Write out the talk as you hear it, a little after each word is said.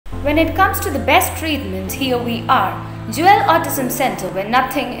When it comes to the best treatment, here we are, Jewel Autism Center, where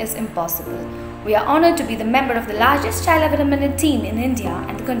nothing is impossible. We are honored to be the member of the largest child developmental team in India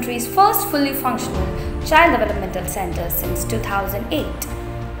and the country's first fully functional child developmental center since 2008.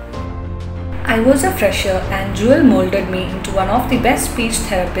 I was a fresher and Jewel molded me into one of the best speech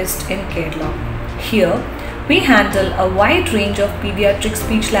therapists in Kerala. Here, we handle a wide range of pediatric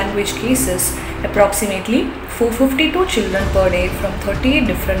speech language cases, approximately 452 children per day from 38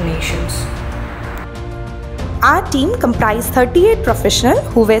 different nations. Our team comprised 38 professionals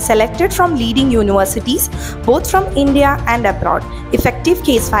who were selected from leading universities, both from India and abroad. Effective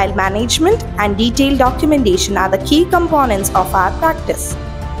case file management and detailed documentation are the key components of our practice.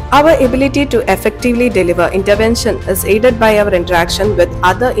 Our ability to effectively deliver intervention is aided by our interaction with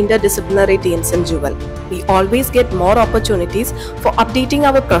other interdisciplinary teams in Jewel. We always get more opportunities for updating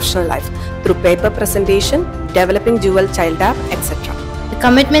our professional life through paper presentation, developing Jewel Child App, etc. The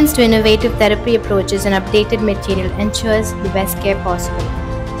commitments to innovative therapy approaches and updated material ensures the best care possible.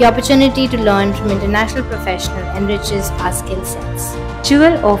 The opportunity to learn from international professionals enriches our skill sets.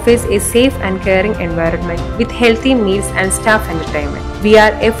 Jewel offers a safe and caring environment with healthy meals and staff entertainment. We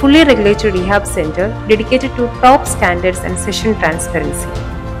are a fully regulated rehab center dedicated to top standards and session transparency.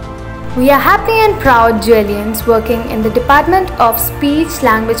 We are happy and proud Jewelians working in the Department of Speech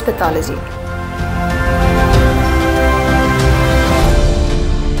Language Pathology.